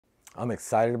I'm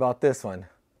excited about this one.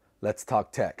 Let's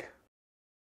talk tech.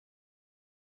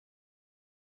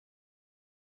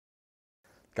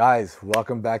 Guys,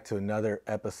 welcome back to another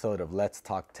episode of Let's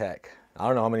Talk Tech. I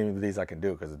don't know how many of these I can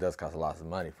do because it does cost a lot of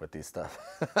money for these stuff.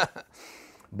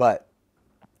 But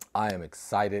I am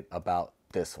excited about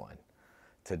this one.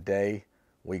 Today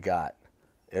we got,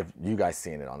 if you guys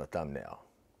seen it on the thumbnail,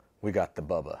 we got the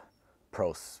Bubba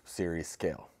Pro Series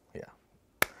scale.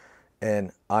 Yeah.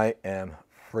 And I am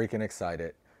freaking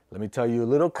excited. Let me tell you a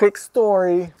little quick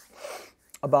story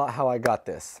about how I got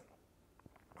this.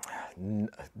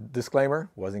 Disclaimer,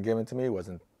 wasn't given to me,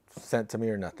 wasn't sent to me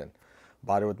or nothing.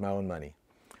 Bought it with my own money.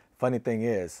 Funny thing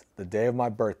is, the day of my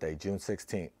birthday, June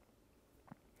 16th,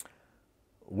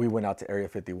 we went out to Area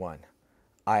 51.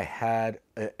 I had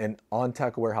an on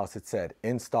tackle warehouse, it said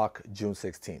in stock June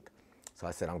 16th. So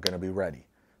I said, I'm gonna be ready.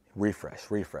 Refresh,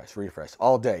 refresh, refresh.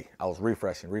 All day I was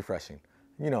refreshing.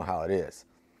 You know how it is.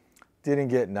 Didn't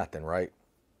get nothing, right?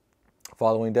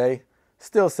 Following day,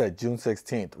 still said June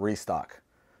 16th, restock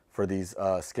for these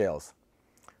scales.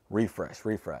 Refresh,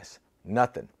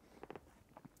 nothing.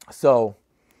 So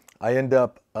I end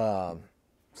up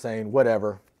saying,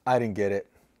 whatever, I didn't get it.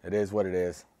 It is what it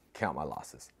is. Count my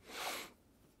losses.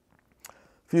 A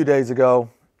few days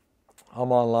ago,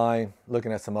 I'm online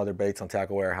looking at some other baits on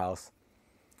Tackle Warehouse.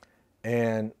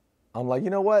 And I'm like,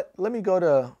 you know what? Let me go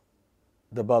to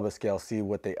the Bubba scale, see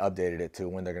what they updated it to,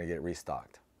 when they're going to get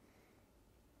restocked.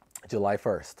 July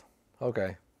 1st.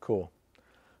 Okay, cool.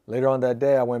 Later on that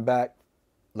day, I went back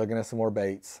looking at some more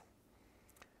baits.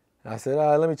 And I said,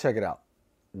 let me check it out.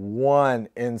 One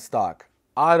in stock.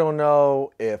 I don't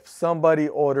know if somebody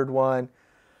ordered one.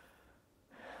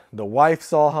 The wife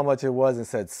saw how much it was and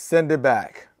said, send it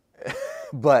back.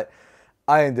 But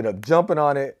I ended up jumping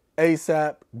on it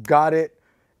ASAP, got it,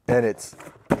 and it's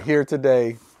here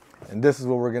today. And this is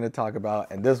what we're going to talk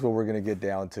about, and this is what we're going to get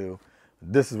down to.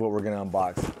 This is what we're going to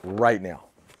unbox right now.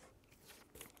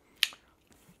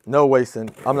 No wasting.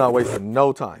 I'm not wasting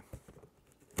no time.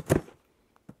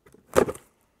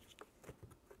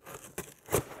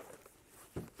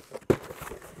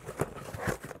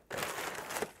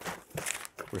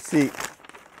 Receipt.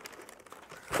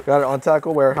 Got it on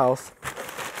Tackle Warehouse.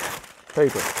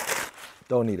 Paper.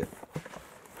 Don't need it.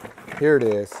 Here it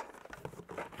is.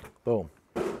 Boom.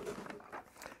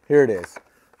 Here it is.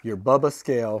 Your Bubba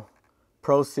scale,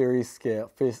 Pro Series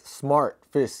scale, smart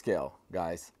fish scale,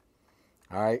 guys.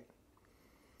 All right.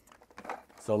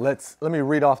 So let me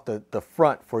read off the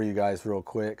front for you guys real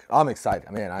quick. I'm excited.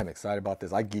 Man, I'm excited about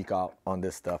this. I geek out on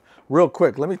this stuff. Real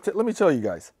quick, let me show you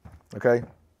guys. Okay.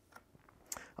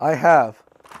 I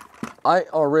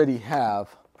already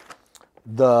have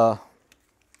the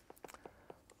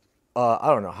I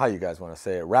don't know how you guys want to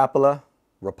say it.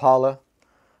 Rapala.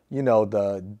 You know,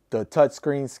 the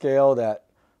touchscreen scale that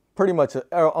pretty much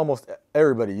almost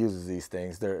everybody uses these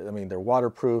things. They're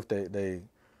waterproof. They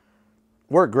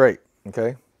work great.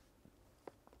 Okay.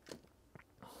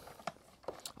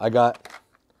 I got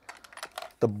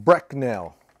the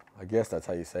Brecknell. I guess that's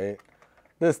how you say it.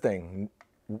 This thing,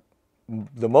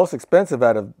 the most expensive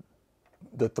out of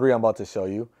the three I'm about to show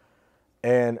you,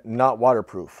 and not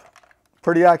waterproof.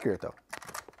 Pretty accurate though.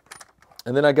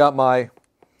 And then I got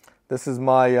this is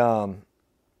my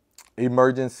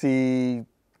emergency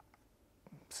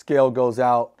scale goes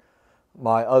out.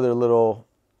 My other little,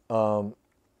 I don't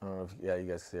know if, yeah, you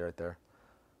guys see it right there.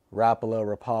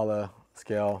 Rapala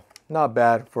scale. Not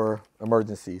bad for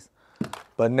emergencies.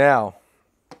 But now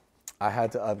I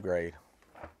had to upgrade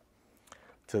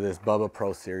to this Bubba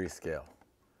Pro Series scale.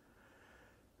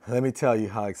 Let me tell you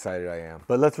how excited I am.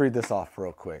 But let's read this off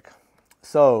real quick.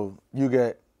 So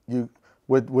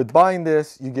with buying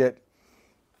this, you get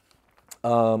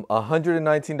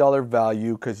 $119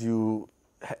 value because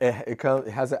it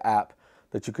has an app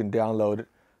that you can download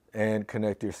and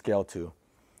connect your scale to.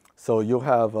 So you'll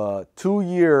have a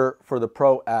 2-year for the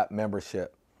Pro app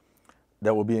membership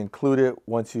that will be included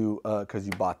once you because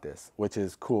you bought this, which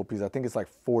is cool because I think it's like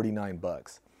 49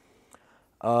 bucks.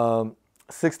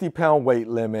 60-pound weight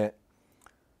limit.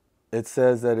 It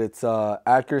says that it's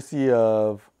accuracy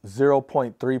of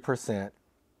 0.3%.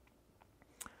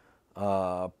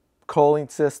 Culling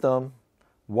system,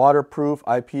 waterproof,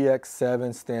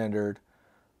 IPX7 standard.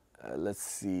 Let's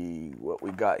see what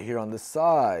we got here on the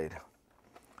side.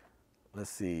 Let's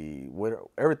see what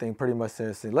everything pretty much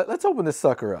says. Let's open this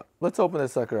sucker up.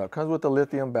 Comes with a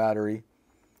lithium battery.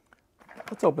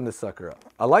 Let's open this sucker up.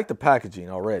 I like the packaging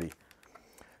already.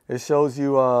 It shows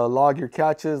you log your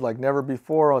catches like never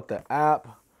before with the app,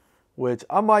 which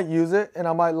I might use it and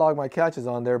I might log my catches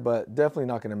on there, but definitely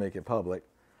not going to make it public.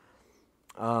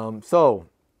 So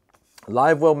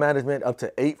Live well management up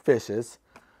to 8 fishes.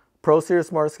 Pro Series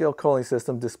Smart Scale culling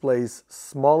system displays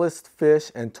smallest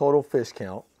fish and total fish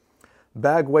count.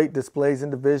 Bag weight displays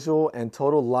individual and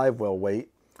total live well weight.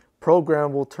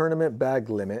 Programmable tournament bag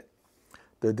limit.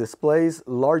 The displays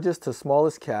largest to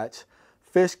smallest catch.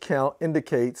 Fish count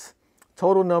indicates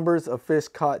total numbers of fish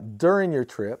caught during your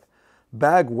trip.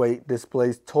 Bag weight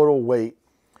displays total weight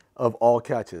of all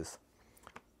catches.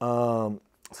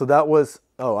 So that was,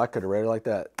 oh, I could have read it like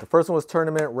that. The first one was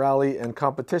tournament, rally, and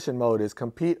competition mode is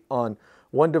compete on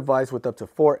one device with up to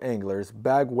 4 anglers.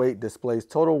 Bag weight displays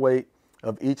total weight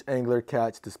of each angler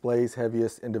catch, displays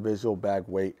heaviest individual bag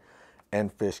weight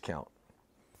and fish count.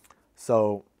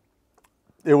 So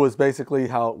it was basically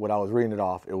what I was reading it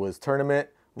off. It was tournament,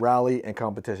 rally, and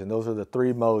competition. Those are the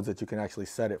 3 modes that you can actually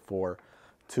set it for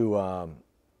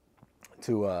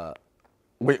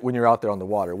when you're out there on the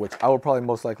water, which I would probably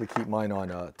most likely keep mine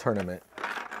on tournament.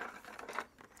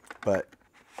 But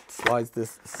slide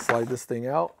this thing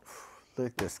out. Look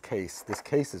at this case. This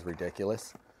case is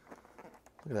ridiculous.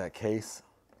 Look at that case.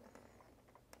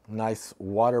 Nice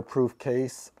waterproof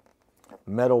case.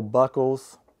 Metal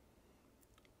buckles.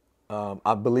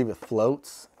 I believe it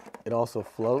floats. It also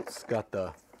floats. Got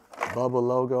the Bubba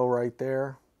logo right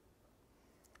there.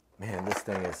 Man, this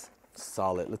thing is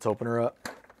solid. Let's open her up.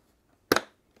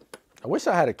 I wish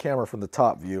I had a camera from the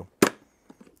top view.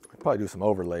 I'd probably do some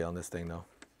overlay on this thing though.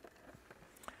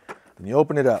 When you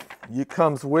open it up, it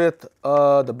comes with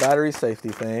the battery safety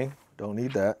thing. Don't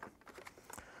need that.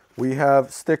 We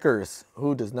have stickers.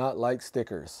 Who does not like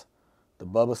stickers? The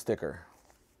Bubba sticker.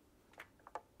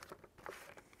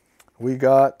 We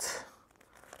got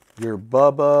your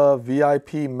Bubba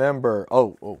VIP member.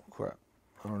 Oh crap.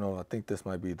 I don't know. I think this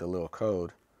might be the little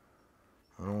code.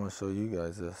 I don't want to show you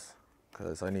guys this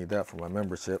because I need that for my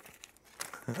membership.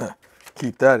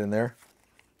 Keep that in there.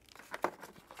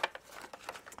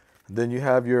 Then you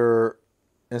have your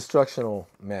instructional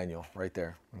manual right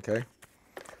there. Okay.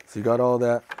 So you got all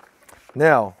that.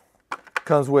 Now,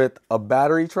 comes with a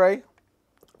battery tray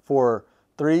for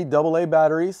 3 AA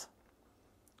batteries.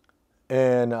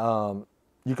 And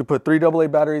you could put 3 AA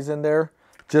batteries in there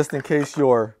just in case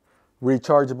your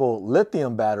rechargeable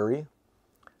lithium battery,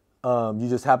 you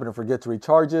just happen to forget to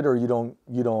recharge it, or you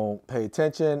don't pay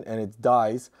attention and it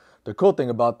dies. The cool thing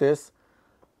about this,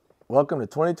 welcome to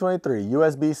 2023,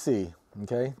 USB-C,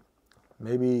 okay?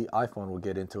 Maybe iPhone will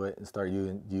get into it and start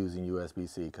using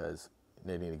USB-C because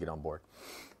they need to get on board.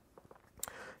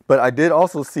 But I did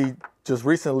also see just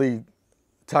recently,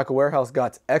 Tackle Warehouse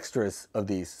got extras of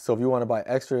these. So if you want to buy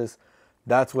extras,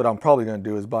 that's what I'm probably going to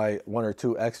do, is buy 1 or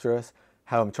 2 extras,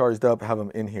 have them charged up, have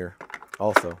them in here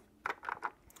also.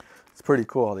 It's pretty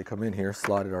cool how they come in here,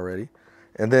 slotted already.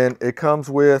 And then it comes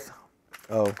with,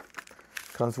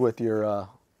 your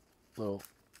little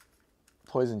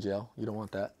poison gel. You don't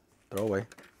want that. Throw away.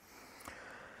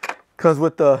 Comes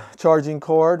with the charging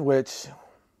cord, which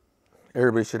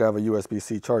everybody should have a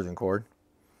USB-C charging cord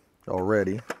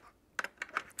already.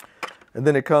 And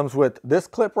then it comes with this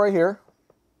clip right here,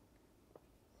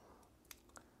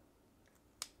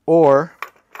 or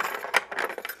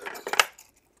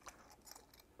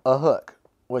a hook,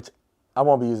 which I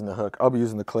won't be using the hook. I'll be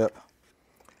using the clip.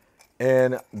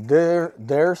 And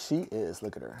there she is.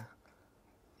 Look at her.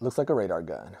 Looks like a radar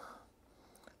gun.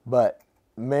 But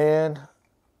man,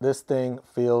 this thing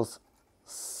feels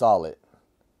solid.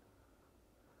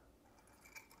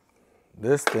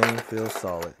 This thing feels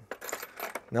solid.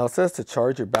 Now it says to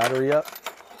charge your battery up,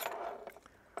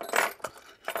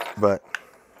 but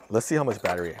let's see how much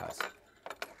battery it has.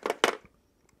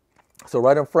 So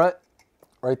right in front,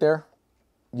 right there,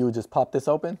 you would just pop this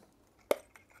open,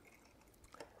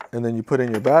 and then you put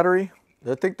in your battery.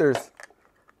 I think it's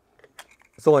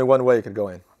only one way it could go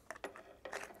in.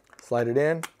 Slide it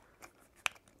in,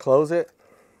 close it,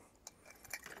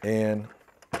 and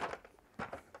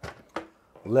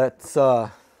let's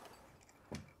turn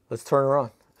her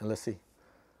on and let's see.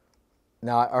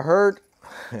 Now I heard,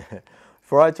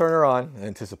 before I turn her on,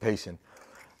 anticipation,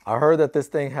 I heard that this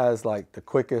thing has like the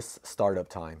quickest startup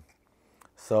time.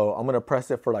 So I'm gonna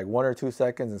press it for like 1 or 2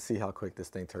 seconds and see how quick this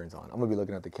thing turns on. I'm gonna be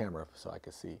looking at the camera so I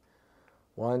can see.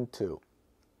 1, 2,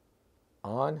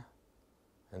 on,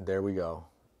 and there we go.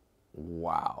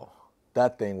 Wow,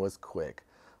 that thing was quick.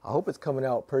 I hope it's coming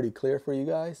out pretty clear for you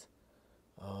guys.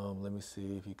 Let me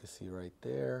see if you can see right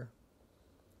there.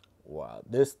 Wow,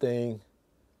 this thing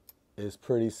is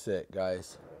pretty sick,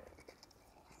 guys.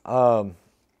 I'll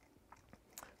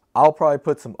probably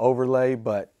put some overlay,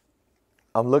 but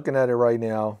I'm looking at it right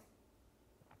now.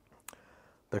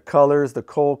 The colors, the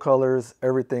cold colors,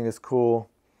 everything is cool.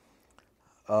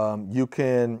 You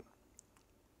can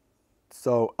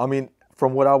So, I mean,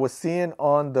 from what I was seeing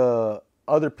on the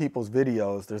other people's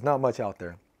videos, there's not much out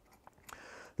there.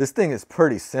 This thing is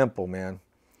pretty simple, man.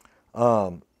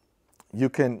 You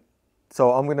can,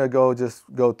 so I'm gonna just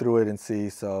go through it and see.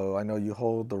 So I know you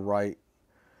hold the right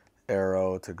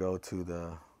arrow to go to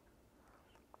the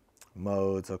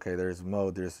modes. Okay, there's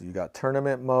mode. You got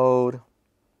tournament mode.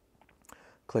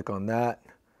 Click on that.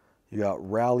 You got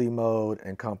rally mode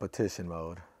and competition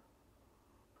mode.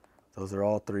 Those are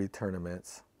all 3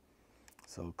 tournaments.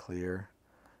 So clear.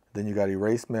 Then you got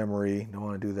erase memory. Don't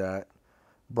want to do that.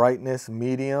 Brightness,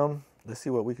 medium. Let's see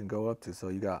what we can go up to. So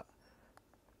you got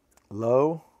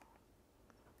low.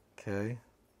 Okay.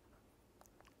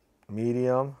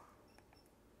 Medium.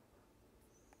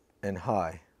 And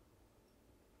high.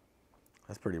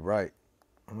 That's pretty bright.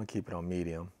 I'm going to keep it on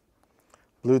medium.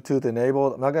 Bluetooth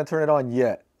enabled. I'm not going to turn it on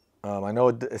yet. I know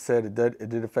it said it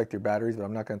did affect your batteries, but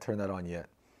I'm not going to turn that on yet.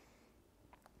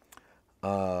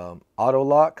 Auto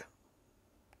lock.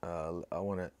 I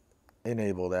want to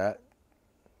enable that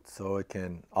so it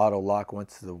can auto lock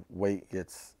once the weight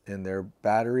gets in there.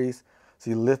 Batteries.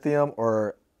 See, lithium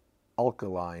or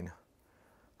alkaline.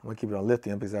 I'm going to keep it on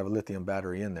lithium because I have a lithium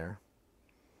battery in there.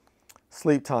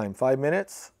 Sleep time, 5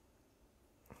 minutes.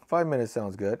 5 minutes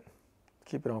sounds good.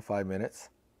 Keep it on 5 minutes.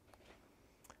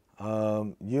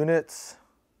 Units,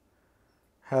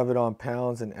 have it on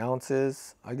pounds and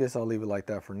ounces. I guess I'll leave it like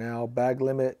that for now. Bag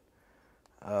limit,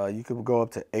 you could go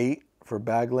up to 8 for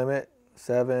bag limit.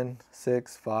 7,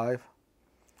 6, 5.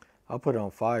 I'll put it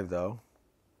on 5 though.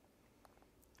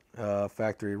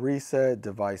 Factory reset,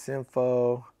 device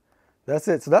info. That's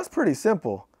it. So that's pretty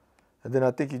simple. And then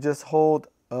I think you just hold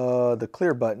the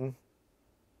clear button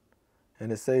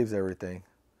and it saves everything.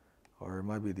 Or it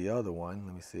might be the other one.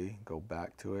 Let me see. Go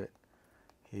back to it.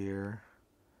 Here.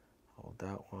 Hold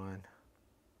that one.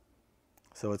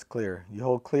 So it's clear. You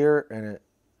hold clear and it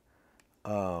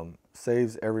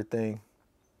saves everything.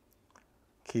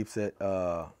 Keeps it,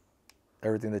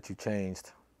 everything that you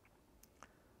changed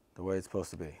the way it's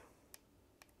supposed to be.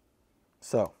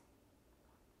 So,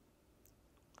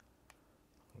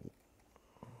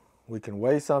 we can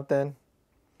weigh something.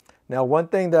 Now, one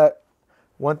thing that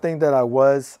I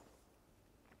was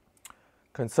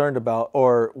concerned about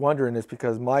or wondering is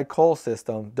because my coal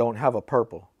system don't have a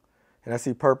purple, and I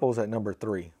see purples at number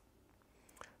 3.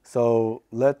 So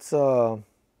let's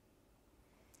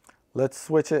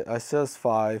switch it. I says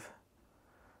 5.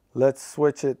 Let's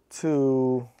switch it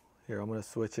to here. I'm going to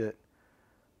switch it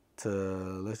to,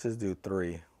 let's just do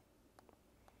 3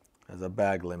 as a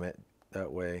bag limit.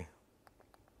 That way,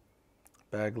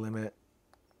 bag limit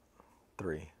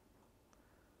 3.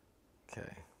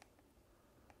 Okay.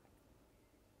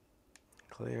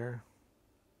 Clear.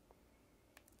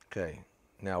 Okay.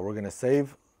 Now we're gonna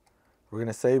save. We're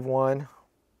gonna save one.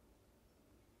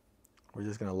 We're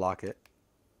just gonna lock it.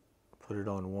 Put it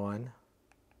on 1.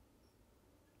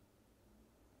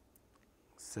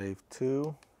 Save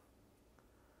 2.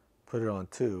 Put it on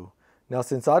 2. Now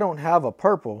since I don't have a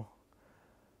purple,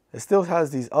 it still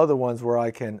has these other ones where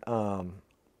I can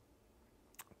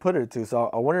put it to. So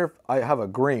I wonder if I have a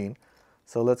green.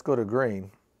 So let's go to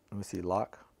green. Let me see,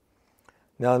 lock.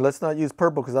 Now let's not use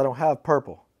purple because I don't have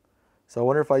purple. So I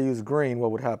wonder if I use green,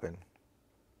 what would happen?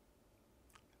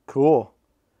 Cool.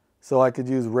 So I could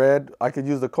use red. I could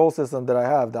use the coal system that I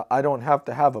have. That I don't have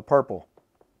to have a purple.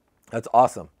 That's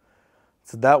awesome.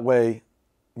 So that way,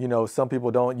 you know, some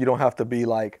people don't. You don't have to be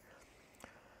like,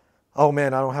 oh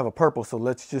man, I don't have a purple, so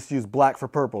let's just use black for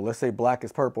purple. Let's say black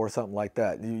is purple or something like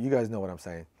that. You guys know what I'm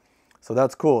saying. So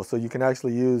that's cool. So you can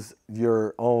actually use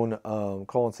your own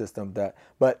cooling system.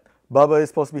 But Bubba is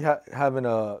supposed to be having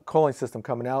a cooling system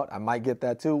coming out. I might get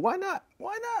that too. Why not?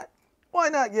 Why not? Why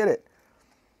not get it?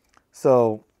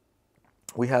 So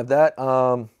we have that.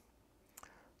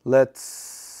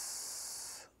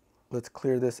 Let's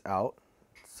clear this out.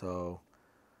 So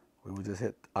we would just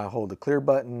I hold the clear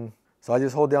button. So I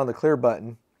just hold down the clear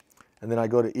button and then I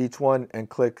go to each one and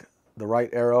click the right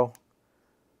arrow,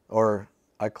 or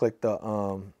I click the,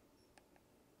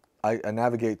 I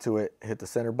navigate to it, hit the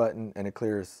center button, and it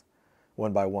clears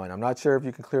one by one. I'm not sure if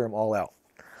you can clear them all out.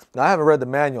 Now I haven't read the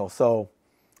manual, so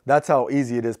that's how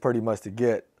easy it is pretty much to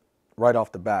get right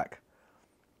off the back.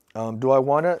 Do I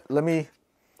want to, I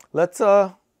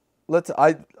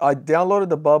downloaded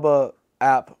the Bubba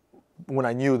app when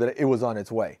I knew that it was on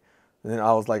its way. And then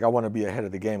I was like, I want to be ahead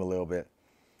of the game a little bit.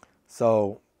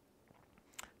 So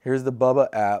here's the Bubba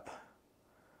app.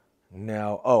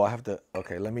 Now, oh, I have to,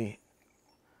 okay, let me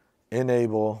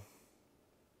enable,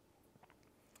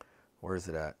 where is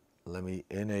it at? Let me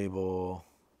enable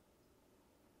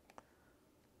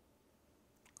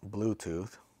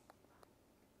Bluetooth.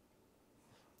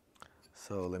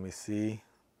 So let me see.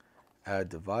 Add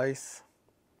device.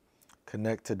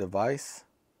 Connect to device.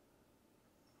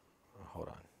 Hold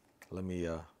on. Let me,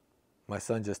 my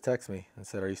son just texted me and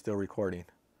said, are you still recording?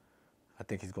 I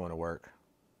think he's going to work.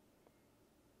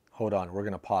 Hold on. We're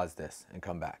going to pause this and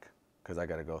come back because I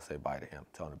got to go say bye to him.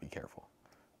 Tell him to be careful.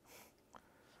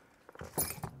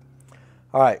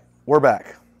 All right. We're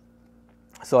back.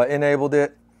 So I enabled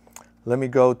it. Let me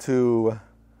go to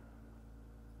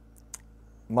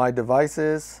my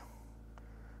devices.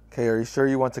 Okay, are you sure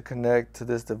you want to connect to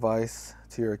this device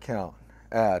to your account?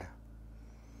 Add.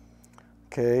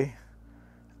 Okay,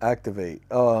 activate.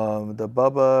 The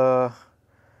Bubba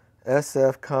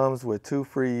SF comes with 2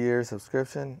 free years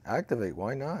subscription. Activate,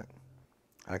 why not?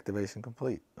 Activation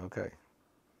complete. Okay.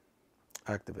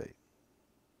 Activate.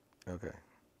 Okay.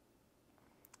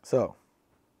 So,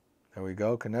 there we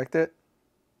go, connect it.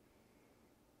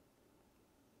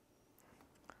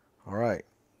 All right,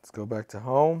 let's go back to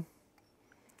home.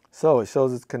 So it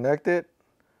shows it's connected.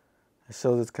 It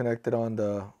shows it's connected on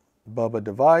the Bubba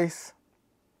device.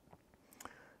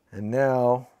 And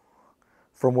now,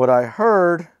 from what I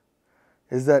heard,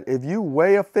 is that if you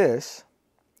weigh a fish,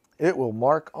 it will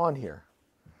mark on here.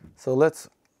 So let's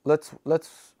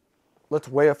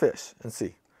weigh a fish and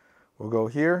see. We'll go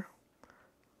here,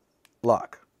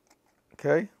 lock.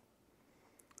 Okay.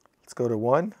 Let's go to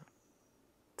 1.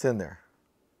 It's in there.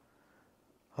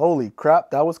 Holy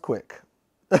crap, that was quick.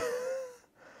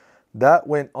 That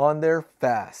went on there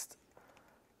fast.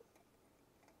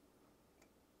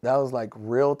 That was like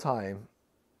real time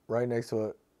right next to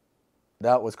it.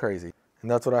 That was crazy. And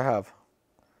that's what I have.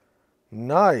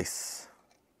 Nice.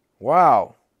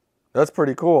 Wow. That's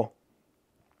pretty cool.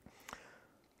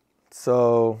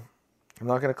 So I'm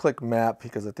not going to click map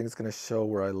because I think it's going to show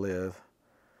where I live.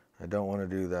 I don't want to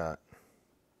do that.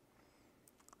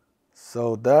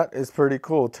 So that is pretty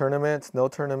cool. Tournaments, no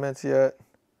tournaments yet.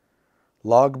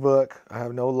 Logbook, I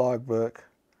have no logbook.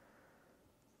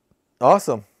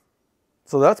 Awesome.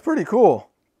 So that's pretty cool.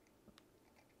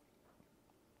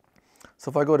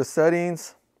 So if I go to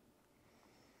settings,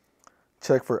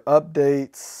 check for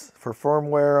updates, for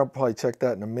firmware, I'll probably check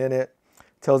that in a minute.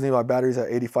 Tells me my battery's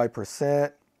at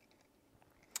 85%.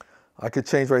 I could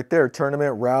change right there,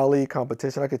 tournament, rally,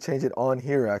 competition. I could change it on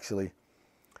here actually.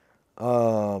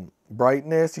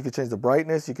 Brightness, you could change the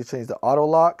brightness. You could change the auto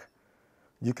lock.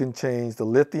 You can change the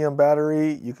lithium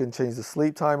battery. You can change the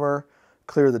sleep timer,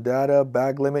 clear the data,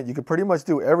 bag limit. You can pretty much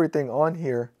do everything on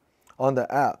here on the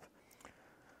app.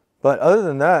 But other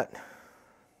than that,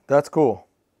 that's cool.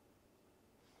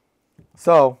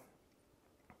 So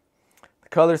the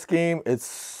color scheme, it's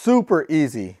super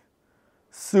easy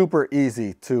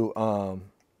to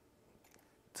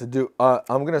do.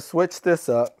 I'm gonna switch this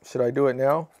up. Should I do it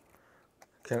now?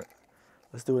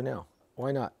 Let's do it now.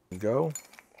 Why not? Go.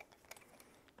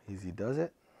 Easy does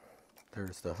it.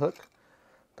 There's the hook.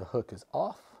 The hook is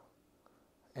off.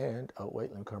 And, oh wait,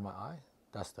 let me cover my eye.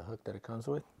 That's the hook that it comes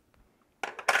with.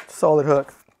 Solid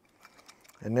hook.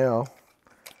 And now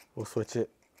we'll switch it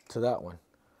to that one.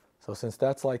 So since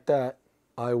that's like that,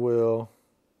 I will,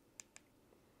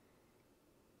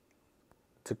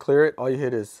 to clear it, all you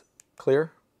hit is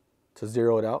clear to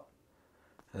zero it out.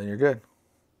 And then you're good.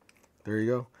 There you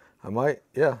go. I might,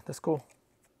 yeah, that's cool.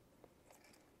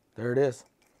 There it is.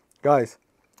 Guys,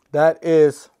 that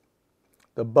is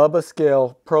the Bubba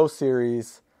Scale Pro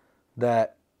Series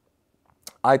that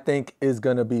I think is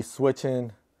going to be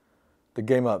switching the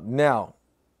game up. Now,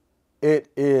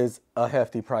 it is a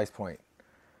hefty price point.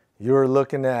 You're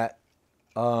looking at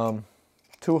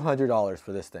 $200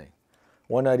 for this thing,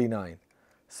 $199.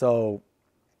 So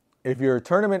if you're a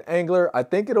tournament angler, I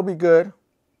think it'll be good.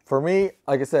 For me,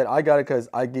 like I said, I got it because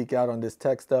I geek out on this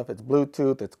tech stuff. It's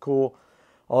Bluetooth, it's cool,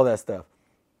 all that stuff.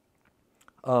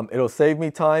 It'll save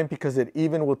me time because it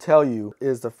even will tell you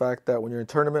is the fact that when you're in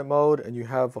tournament mode and you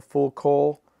have a full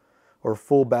cull or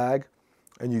full bag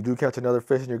and you do catch another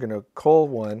fish and you're going to cull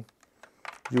one,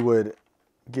 you would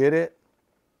get it.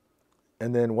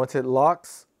 And then once it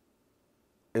locks,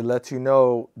 it lets you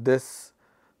know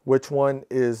which one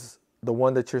is the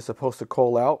one that you're supposed to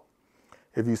cull out.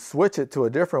 If you switch it to a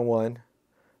different one,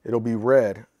 it'll be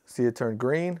red. See it turn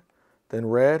green, then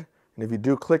red. And if you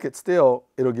do click it still,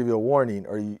 it'll give you a warning.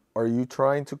 Are you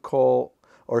trying to cull,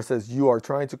 or it says you are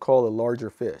trying to cull a larger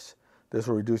fish. This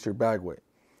will reduce your bag weight.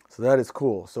 So that is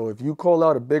cool. So if you cull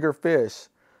out a bigger fish,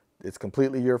 it's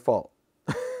completely your fault.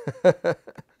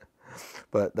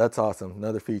 But that's awesome.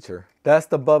 Another feature. That's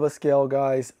the Bubba Scale,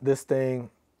 guys. This thing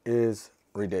is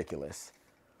ridiculous.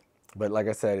 But like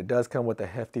I said, it does come with a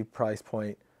hefty price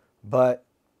point. But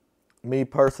me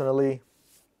personally,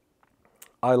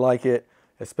 I like it.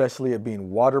 especially it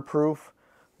being waterproof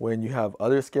when you have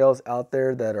other scales out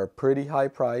there that are pretty high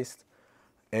priced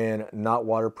and not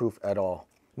waterproof at all.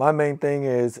 My main thing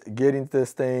is getting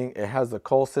this thing. It has the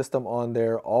cold system on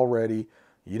there already.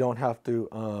 You don't have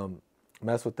to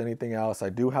mess with anything else. I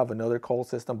do have another cold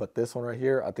system, but this one right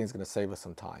here, I think is going to save us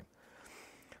some time.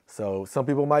 So some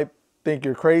people might think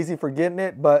you're crazy for getting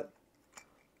it, but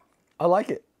I like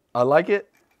it. I like it.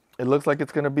 It looks like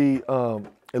it's going to be,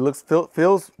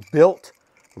 feels built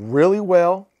really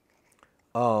well.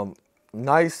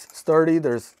 Nice, sturdy.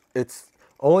 It's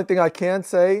only thing I can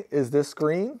say is this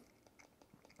screen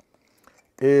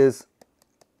is,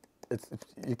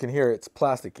 you can hear it's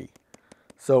plasticky.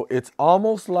 So it's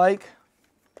almost like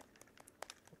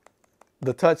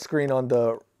the touch screen on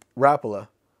the Rapala,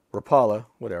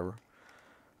 whatever.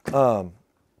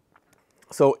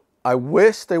 So I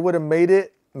wish they would have made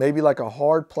it maybe like a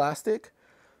hard plastic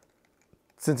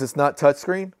since it's not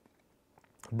touchscreen.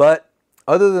 But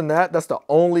other than that, that's the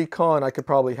only con I could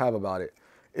probably have about it,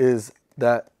 is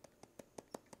that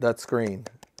screen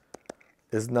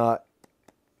is not,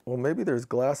 well, maybe there's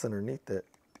glass underneath it.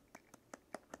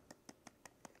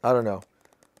 I don't know.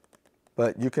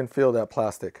 But you can feel that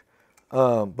plastic.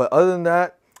 But other than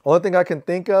that, only thing I can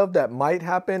think of that might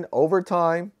happen over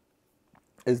time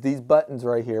is these buttons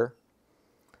right here.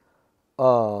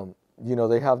 You know,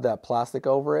 they have that plastic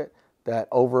over it that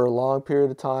over a long period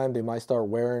of time, they might start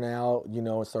wearing out, you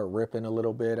know, and start ripping a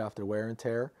little bit after wear and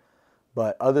tear.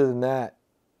 But other than that,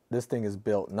 this thing is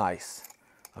built nice.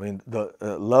 I mean,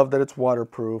 love that it's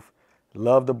waterproof,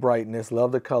 love the brightness,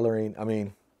 love the coloring. I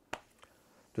mean,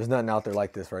 there's nothing out there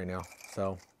like this right now.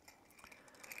 So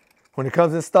when it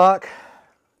comes in stock,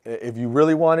 if you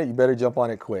really want it, you better jump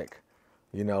on it quick.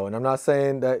 You know, and I'm not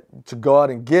saying that to go out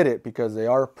and get it because they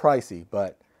are pricey,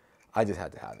 but I just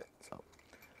had to have it. So,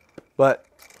 but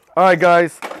all right,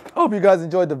 guys, I hope you guys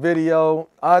enjoyed the video.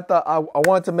 I thought I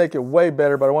wanted to make it way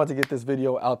better, but I wanted to get this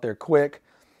video out there quick.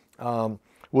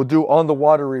 We'll do on the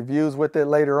water reviews with it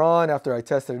later on after I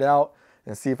tested it out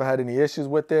and see if I had any issues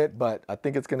with it. But I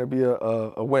think it's going to be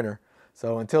a winner.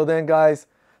 So until then, guys,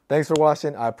 thanks for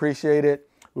watching. I appreciate it.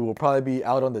 We will probably be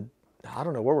out on the, I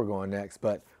don't know where we're going next,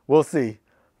 but we'll see.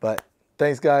 But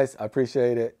thanks, guys. I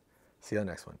appreciate it. See you on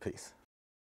the next one. Peace.